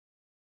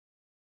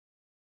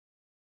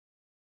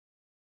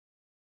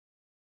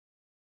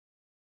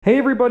Hey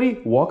everybody,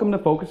 welcome to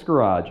Focus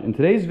Garage. In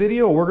today's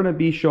video, we're going to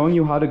be showing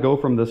you how to go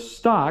from the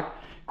stock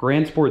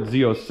Grand Sport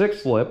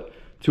Z06 lip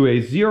to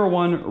a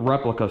ZR1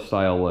 replica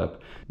style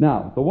lip.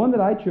 Now, the one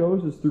that I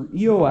chose is through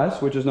EOS,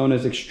 which is known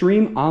as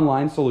Extreme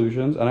Online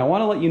Solutions, and I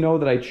want to let you know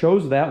that I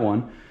chose that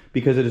one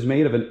because it is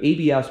made of an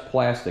ABS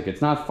plastic.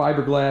 It's not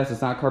fiberglass,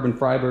 it's not carbon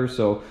fiber,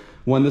 so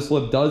when this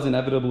lip does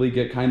inevitably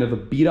get kind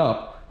of beat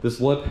up, this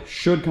lip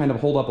should kind of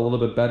hold up a little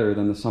bit better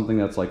than something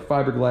that's like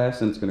fiberglass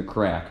and it's going to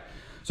crack.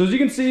 So as you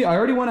can see, I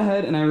already went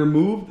ahead and I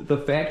removed the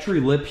factory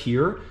lip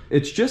here.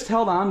 It's just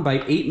held on by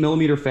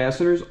 8mm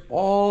fasteners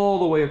all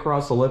the way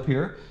across the lip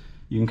here.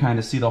 You can kind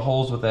of see the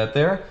holes with that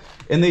there.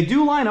 And they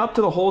do line up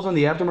to the holes on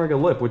the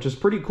aftermarket lip, which is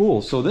pretty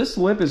cool. So this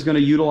lip is going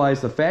to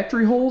utilize the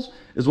factory holes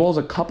as well as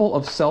a couple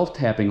of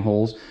self-tapping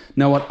holes.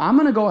 Now what I'm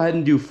going to go ahead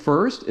and do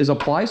first is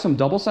apply some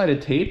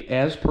double-sided tape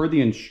as per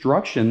the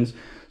instructions.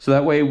 So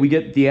that way we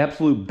get the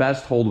absolute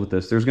best hold with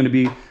this. There's going to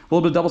be a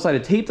little bit of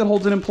double-sided tape that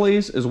holds it in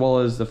place, as well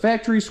as the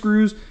factory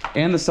screws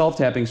and the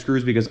self-tapping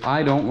screws, because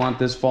I don't want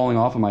this falling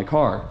off of my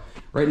car.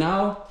 Right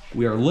now,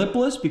 we are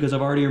lipless because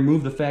I've already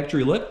removed the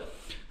factory lip.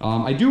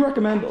 I do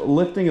recommend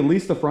lifting at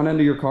least the front end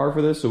of your car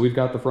for this, so we've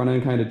got the front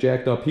end kind of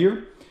jacked up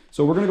here.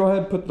 So we're going to go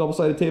ahead and put the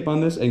double-sided tape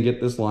on this and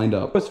get this lined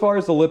up. As far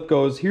as the lip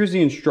goes, here's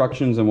the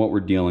instructions and what we're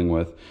dealing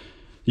with.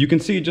 You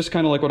can see, just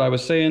kind of like what I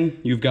was saying,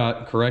 you've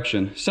got,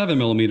 correction,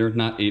 7mm,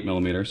 not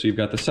 8mm. So you've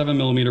got the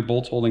 7mm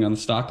bolts holding on the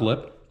stock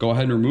lip. Go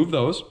ahead and remove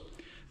those.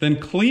 Then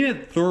clean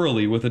it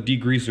thoroughly with a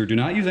degreaser. Do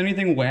not use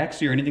anything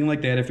waxy or anything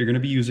like that if you're going to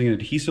be using an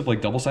adhesive like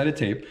double-sided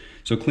tape.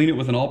 So clean it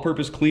with an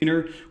all-purpose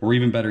cleaner, or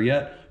even better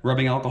yet,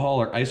 rubbing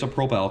alcohol or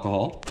isopropyl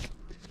alcohol.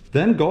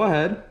 Then go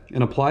ahead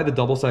and apply the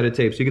double-sided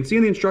tape. So you can see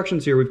in the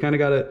instructions here, we've kind of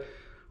got it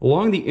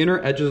along the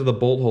inner edges of the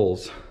bolt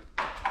holes.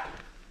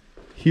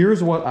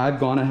 Here's what I've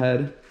gone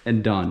ahead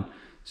and done.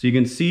 So you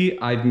can see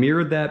I've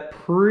mirrored that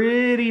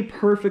pretty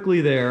perfectly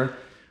there.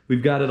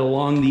 We've got it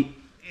along the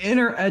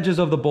inner edges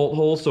of the bolt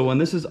hole, so when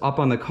this is up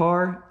on the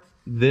car,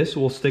 this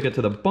will stick it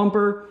to the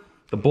bumper,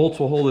 the bolts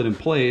will hold it in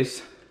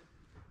place,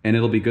 and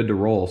it'll be good to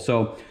roll.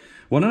 So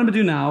what I'm gonna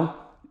do now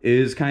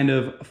is kind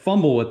of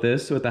fumble with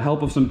this with the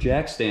help of some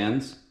jack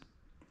stands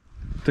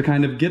to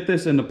kind of get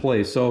this into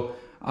place. So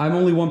I'm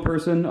only one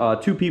person.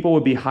 2 people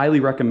would be highly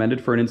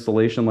recommended for an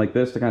installation like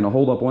this to kind of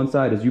hold up one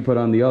side as you put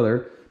on the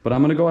other. But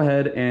I'm going to go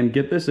ahead and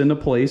get this into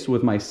place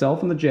with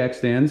myself and the jack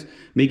stands,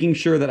 making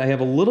sure that I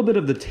have a little bit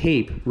of the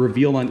tape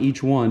revealed on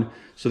each one.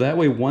 So that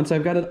way, once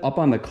I've got it up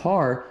on the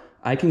car,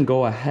 I can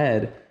go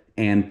ahead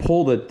and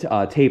pull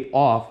the tape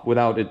off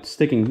without it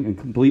sticking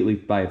completely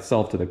by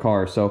itself to the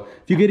car. So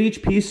if you get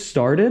each piece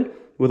started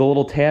with a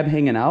little tab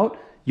hanging out,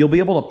 you'll be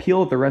able to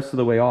peel it the rest of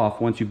the way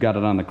off once you've got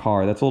it on the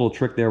car. That's a little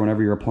trick there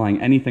whenever you're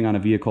applying anything on a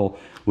vehicle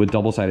with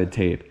double-sided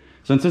tape.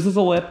 Since this is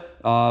a lip,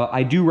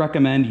 I do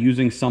recommend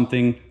using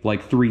something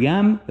like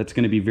 3M that's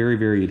going to be very,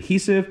 very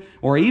adhesive,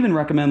 or I even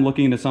recommend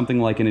looking into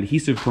something like an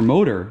adhesive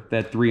promoter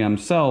that 3M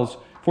sells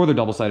for their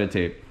double-sided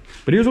tape.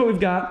 But here's what we've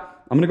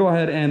got. I'm going to go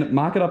ahead and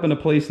mock it up into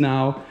place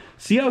now.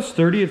 See how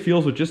sturdy it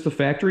feels with just the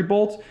factory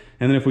bolts?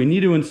 And then if we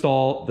need to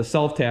install the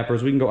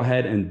self-tappers, we can go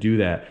ahead and do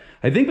that.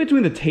 I think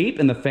between the tape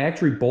and the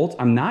factory bolts,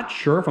 I'm not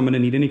sure if I'm going to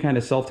need any kind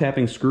of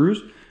self-tapping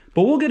screws,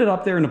 but we'll get it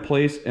up there into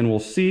place and we'll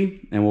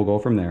see, and we'll go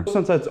from there.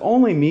 Since that's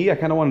only me, I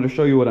kind of wanted to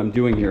show you what I'm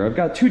doing here. I've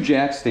got 2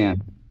 jack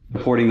stands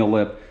supporting the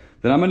lip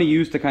that I'm going to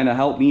use to kind of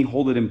help me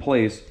hold it in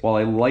place while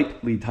I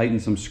lightly tighten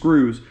some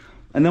screws.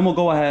 And then we'll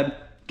go ahead,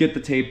 get the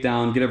tape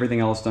down, get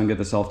everything else done, get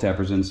the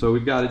self-tappers in. So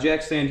we've got a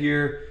jack stand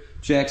here,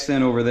 jack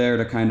stand over there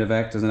to kind of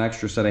act as an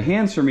extra set of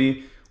hands for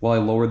me while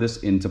I lower this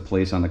into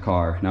place on the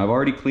car. Now I've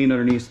already cleaned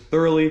underneath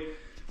thoroughly.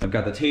 I've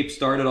got the tape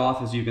started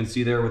off, as you can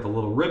see there, with the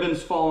little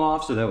ribbons falling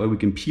off, so that way we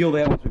can peel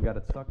that once we've got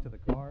it stuck to the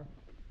car.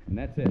 And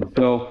that's it.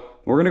 So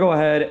we're going to go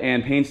ahead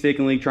and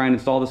painstakingly try and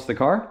install this to the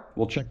car.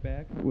 We'll check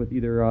back with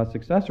either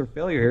success or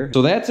failure here.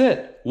 So that's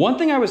it. One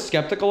thing I was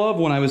skeptical of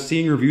when I was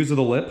seeing reviews of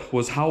the lip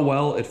was how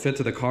well it fit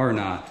to the car or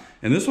not.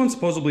 And this one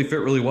supposedly fit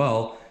really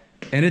well,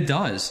 and it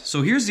does.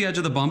 So here's the edge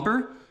of the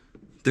bumper.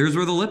 There's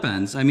where the lip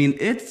ends. I mean,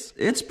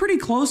 it's pretty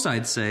close,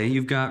 I'd say.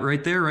 You've got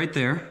right there, right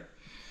there.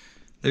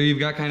 There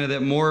you've got kind of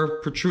that more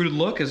protruded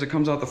look as it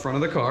comes out the front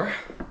of the car.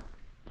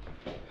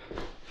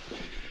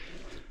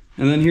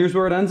 And then here's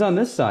where it ends on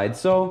this side.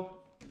 So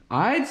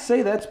I'd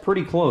say that's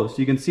pretty close.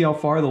 You can see how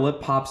far the lip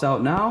pops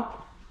out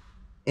now,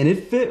 and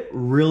it fit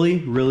really,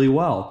 really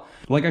well.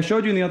 Like I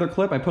showed you in the other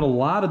clip, I put a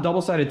lot of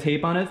double-sided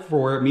tape on it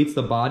for where it meets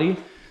the body,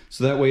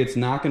 so that way it's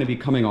not going to be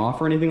coming off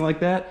or anything like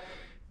that.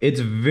 It's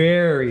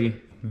very,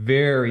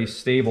 very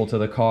stable to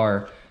the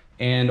car.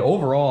 And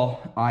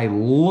overall, I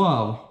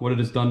love what it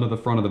has done to the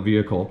front of the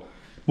vehicle.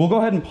 We'll go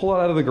ahead and pull it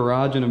out of the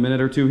garage in a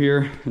minute or two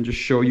here and just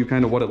show you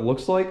kind of what it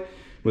looks like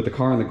with the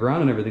car on the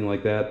ground and everything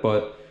like that.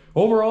 But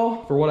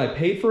overall, for what I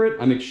paid for it,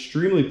 I'm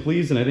extremely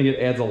pleased, and I think it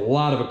adds a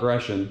lot of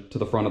aggression to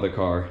the front of the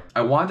car.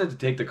 I wanted to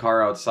take the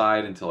car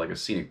outside into like a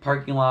scenic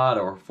parking lot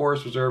or a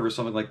forest reserve or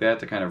something like that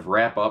to kind of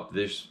wrap up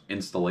this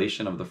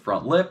installation of the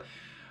front lip.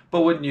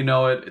 But wouldn't you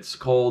know it, it's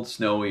cold,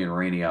 snowy, and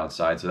rainy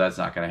outside, so that's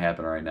not going to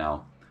happen right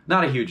now.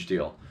 Not a huge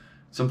deal.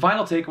 Some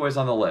final takeaways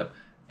on the lip.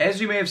 As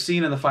you may have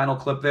seen in the final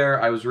clip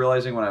there, I was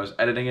realizing when I was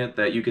editing it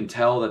that you can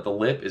tell that the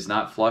lip is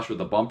not flush with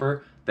the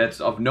bumper.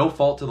 That's of no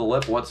fault to the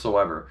lip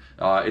whatsoever.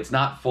 It's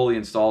not fully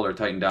installed or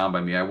tightened down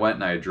by me. I went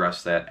and I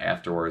addressed that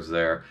afterwards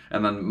there.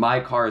 And then my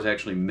car is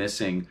actually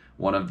missing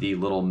one of the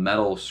little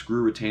metal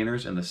screw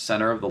retainers in the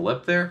center of the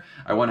lip there.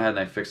 I went ahead and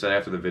I fixed that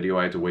after the video.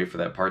 I had to wait for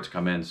that part to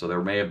come in, so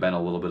there may have been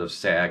a little bit of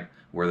sag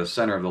where the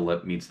center of the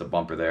lip meets the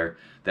bumper there.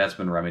 That's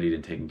been remedied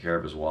and taken care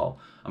of as well.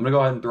 I'm gonna go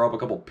ahead and throw up a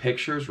couple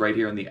pictures right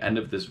here in the end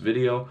of this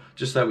video,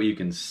 just that way you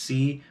can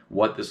see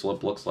what this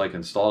lip looks like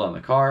installed on the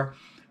car.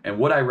 And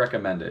would I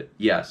recommend it?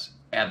 Yes,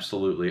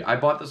 absolutely. I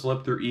bought this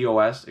lip through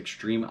EOS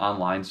Extreme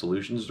Online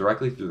Solutions,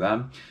 directly through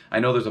them.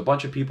 I know there's a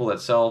bunch of people that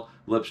sell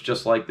lips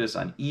just like this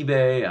on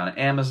eBay, on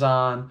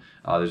Amazon.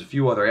 There's a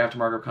few other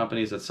aftermarket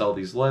companies that sell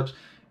these lips.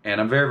 And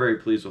I'm very, very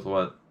pleased with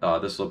what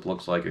this lip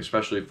looks like,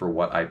 especially for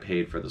what I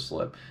paid for this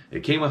lip.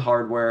 It came with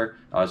hardware,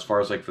 as far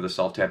as like for the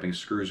self-tapping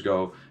screws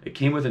go. It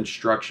came with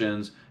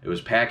instructions. It was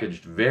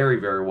packaged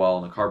very, very well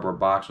in a cardboard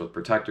box with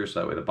protectors,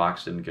 so that way the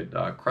box didn't get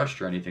crushed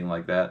or anything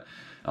like that.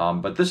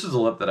 But this is a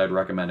lip that I'd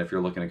recommend if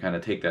you're looking to kind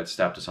of take that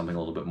step to something a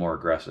little bit more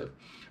aggressive.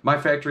 My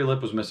factory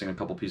lip was missing a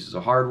couple pieces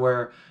of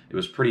hardware. It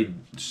was pretty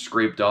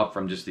scraped up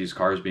from just these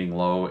cars being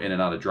low in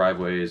and out of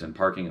driveways and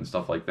parking and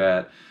stuff like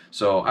that.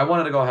 So I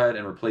wanted to go ahead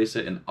and replace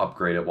it and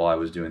upgrade it while I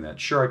was doing that.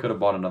 Sure, I could have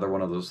bought another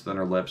one of those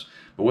thinner lips,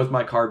 but with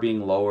my car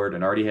being lowered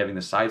and already having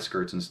the side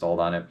skirts installed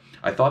on it,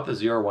 I thought the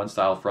ZR1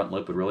 style front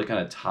lip would really kind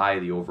of tie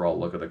the overall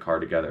look of the car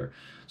together.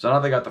 So now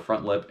that I got the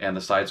front lip and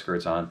the side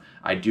skirts on,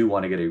 I do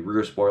want to get a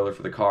rear spoiler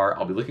for the car.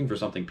 I'll be looking for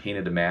something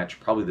painted to match,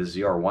 probably the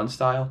ZR1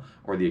 style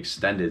or the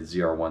extended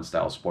ZR1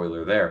 style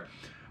spoiler there.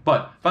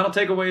 But final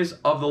takeaways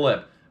of the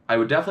lip. I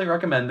would definitely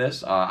recommend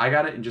this. I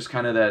got it in just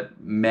kind of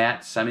that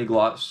matte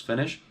semi-gloss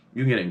finish.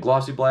 You can get it in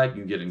glossy black,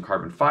 you can get it in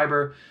carbon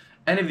fiber,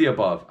 any of the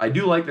above. I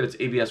do like that it's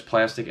ABS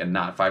plastic and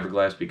not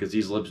fiberglass, because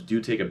these lips do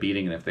take a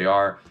beating, and if they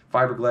are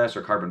fiberglass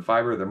or carbon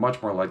fiber, they're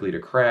much more likely to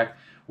crack,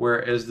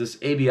 whereas this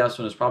ABS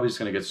one is probably just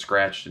going to get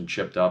scratched and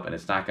chipped up, and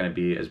it's not going to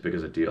be as big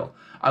as a deal.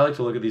 I like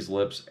to look at these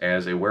lips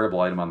as a wearable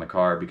item on the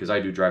car, because I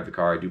do drive the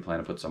car, I do plan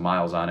to put some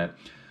miles on it.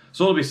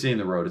 So it'll be seen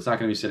the road. It's not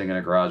going to be sitting in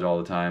a garage all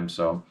the time,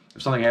 so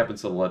if something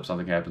happens to the lip,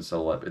 something happens to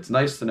the lip. It's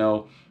nice to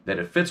know that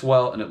it fits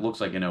well and it looks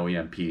like an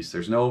OEM piece.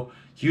 There's no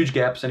huge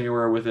gaps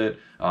anywhere with it.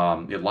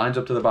 It lines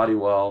up to the body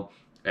well,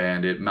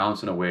 and it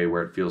mounts in a way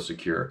where it feels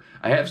secure.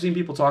 I have seen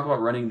people talk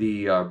about running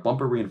the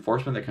bumper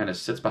reinforcement that kind of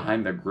sits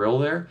behind the grill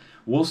there.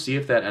 We'll see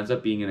if that ends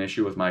up being an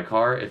issue with my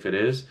car. If it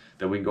is,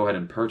 then we can go ahead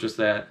and purchase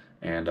that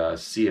and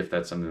see if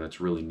that's something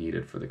that's really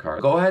needed for the car.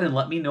 Go ahead and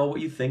let me know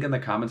what you think in the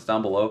comments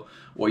down below,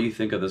 what you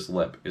think of this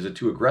lip. Is it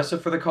too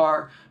aggressive for the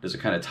car? Does it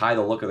kind of tie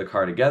the look of the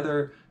car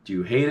together? Do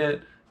you hate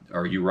it?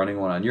 Are you running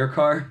one on your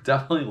car?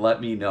 Definitely let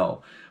me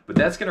know. But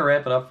that's going to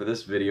wrap it up for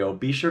this video.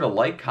 Be sure to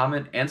like,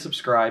 comment, and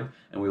subscribe,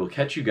 and we will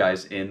catch you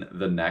guys in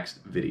the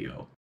next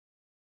video.